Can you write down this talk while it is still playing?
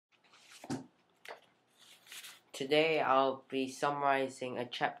Today I'll be summarizing a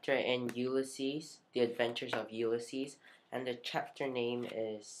chapter in Ulysses, The Adventures of Ulysses, and the chapter name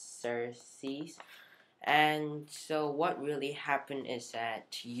is Circe. And so what really happened is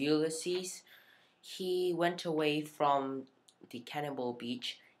that Ulysses, he went away from the cannibal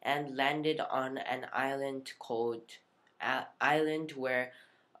beach and landed on an island called island where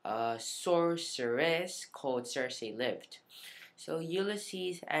a sorceress called Circe lived. So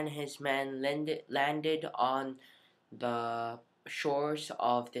Ulysses and his men landed on the shores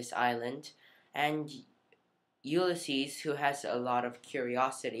of this island, and Ulysses, who has a lot of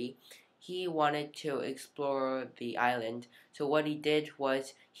curiosity, he wanted to explore the island. So what he did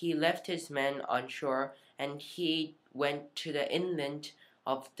was he left his men on shore and he went to the inland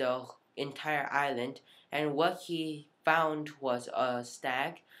of the entire island, and what he found was a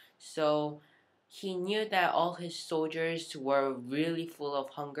stag. So he knew that all his soldiers were really full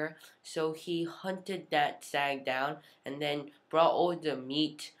of hunger, so he hunted that stag down and then brought all the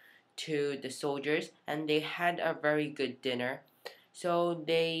meat to the soldiers, and they had a very good dinner. So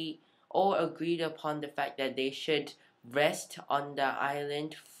they all agreed upon the fact that they should rest on the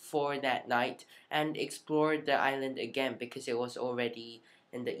island for that night and explore the island again because it was already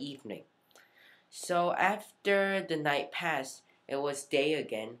in the evening. So after the night passed, it was day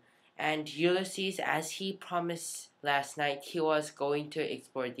again, and Ulysses, as he promised last night, he was going to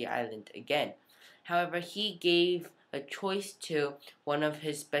explore the island again. However, he gave a choice to one of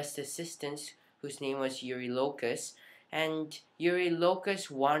his best assistants, whose name was Eurylochus, and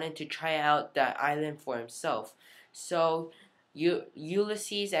Eurylochus wanted to try out the island for himself. So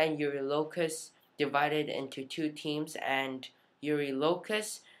Ulysses and Eurylochus divided into two teams, and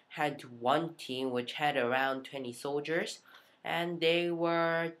Eurylochus had one team which had around 20 soldiers, and they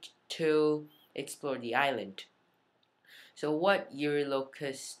were to explore the island. So what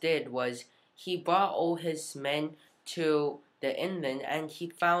Eurylochus did was he brought all his men to the inland and he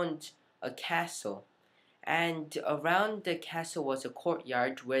found a castle. And around the castle was a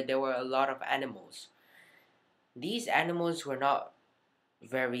courtyard where there were a lot of animals. These animals were not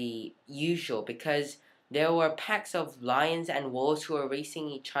very usual because there were packs of lions and wolves who were racing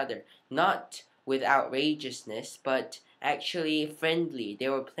each other, not with outrageousness, but actually friendly. They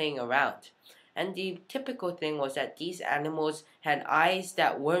were playing around. And the typical thing was that these animals had eyes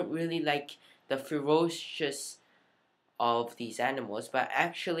that weren't really like the ferocious of these animals, but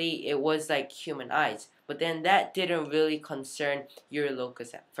actually it was like human eyes. But then that didn't really concern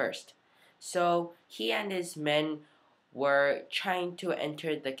Eurylochus at first. So he and his men were trying to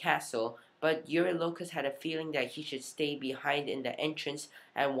enter the castle, but Eurylochus had a feeling that he should stay behind in the entrance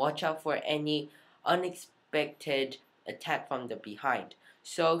and watch out for any unexpected attack from the behind.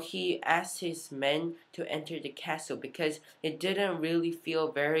 So he asked his men to enter the castle because it didn't really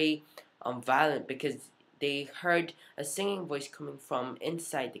feel very violent because they heard a singing voice coming from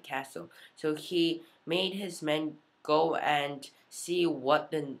inside the castle. So he made his men go and see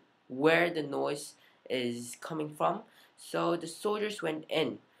where the noise is coming from. So the soldiers went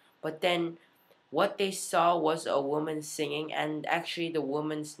in, but then what they saw was a woman singing, and actually the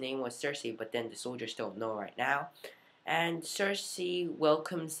woman's name was Circe, but then the soldiers don't know right now. And Circe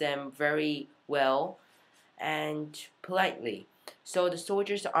welcomes them very well and politely. So the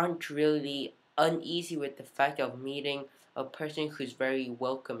soldiers aren't really uneasy with the fact of meeting a person who's very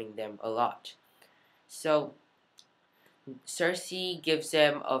welcoming them a lot. So Circe gives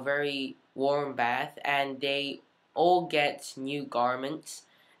them a very warm bath, and they all get new garments,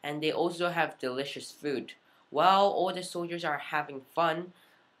 and they also have delicious food. While all the soldiers are having fun,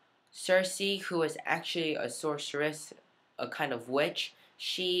 Circe, who is actually a sorceress, a kind of witch,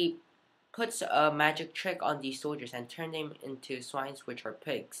 she puts a magic trick on these soldiers and turns them into swines, which are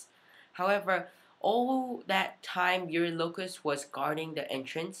pigs. However, all that time Eurylochus was guarding the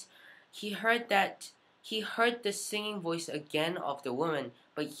entrance, he heard the singing voice again of the woman,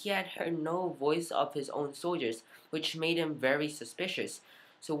 but he had heard no voice of his own soldiers, which made him very suspicious.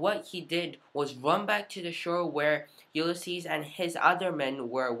 So what he did was run back to the shore where Ulysses and his other men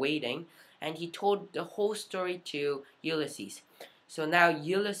were waiting, and he told the whole story to Ulysses. So now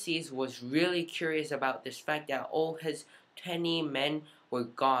Ulysses was really curious about this fact that all his 20 men were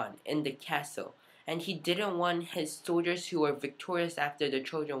gone in the castle, and he didn't want his soldiers who were victorious after the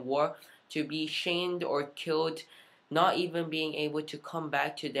Trojan War to be shamed or killed, not even being able to come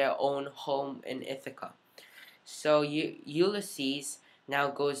back to their own home in Ithaca. So Ulysses now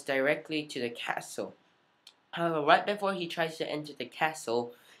goes directly to the castle. However, right before he tries to enter the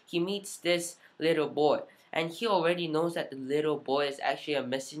castle, he meets this little boy, and he already knows that the little boy is actually a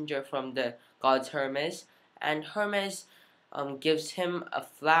messenger from the gods Hermes, and Hermes gives him a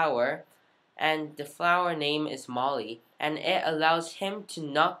flower, and the flower name is Molly, and it allows him to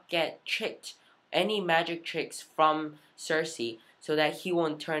not get tricked any magic tricks from Circe, so that he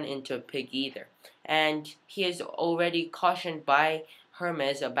won't turn into a pig either. And he is already cautioned by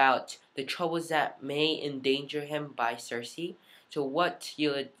Hermes about the troubles that may endanger him by Circe. So what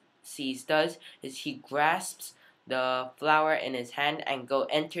Ulysses does is he grasps the flower in his hand and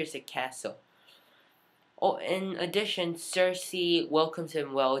enters the castle. Oh, in addition, Circe welcomes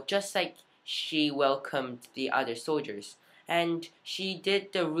him well, just like she welcomed the other soldiers. And she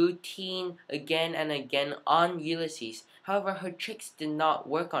did the routine again and again on Ulysses. However, her tricks did not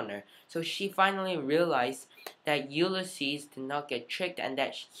work on her. So she finally realized that Ulysses did not get tricked and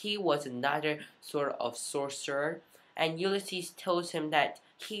that he was another sort of sorcerer. And Ulysses tells him that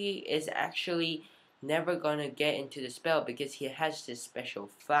he is actually never gonna get into the spell because he has this special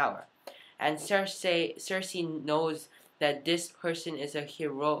flower. And Circe knows that this person is a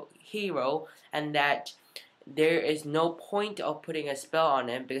hero, and that there is no point of putting a spell on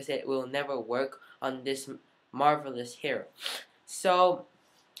him because it will never work on this marvelous hero. So,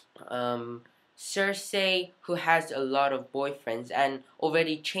 Circe, who has a lot of boyfriends and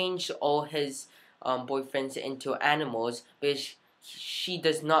already changed all his boyfriends into animals, which she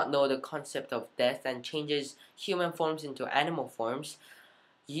does not know the concept of death and changes human forms into animal forms.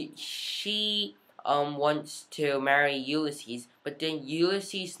 She wants to marry Ulysses, but then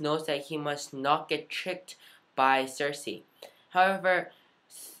Ulysses knows that he must not get tricked by Circe. However,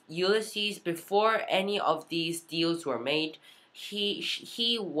 Ulysses, before any of these deals were made,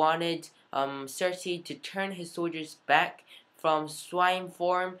 he wanted Circe to turn his soldiers back from swine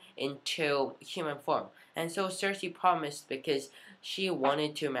form into human form. And so Circe promised because she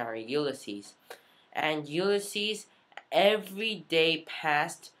wanted to marry Ulysses. And Ulysses, every day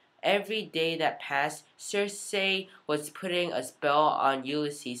that passed, Circe was putting a spell on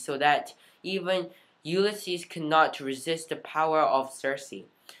Ulysses so that even Ulysses could not resist the power of Circe.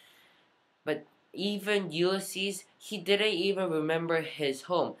 But even Ulysses, he didn't even remember his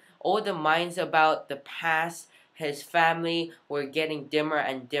home. All the minds about the past, his family, were getting dimmer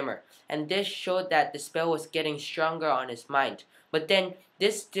and dimmer. And this showed that the spell was getting stronger on his mind. But then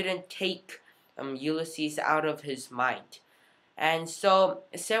this didn't take Ulysses out of his mind. And so,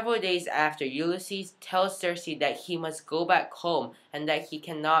 several days after, Ulysses tells Circe that he must go back home and that he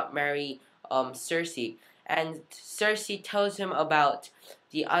cannot marry Circe. And Circe tells him about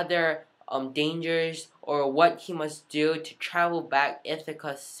the other dangers or what he must do to travel back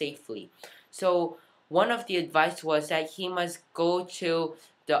Ithaca safely. So, one of the advice was that he must go to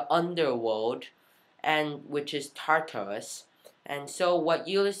the underworld, and which is Tartarus. And so what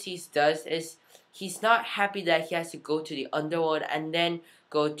Ulysses does is he's not happy that he has to go to the underworld and then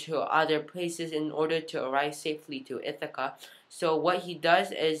go to other places in order to arrive safely to Ithaca. So what he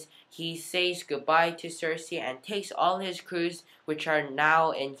does is he says goodbye to Circe and takes all his crews, which are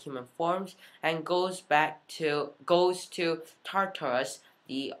now in human forms, and goes to Tartarus,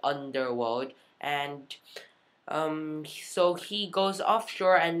 the underworld, and so he goes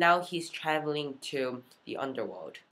offshore and now he's traveling to the underworld.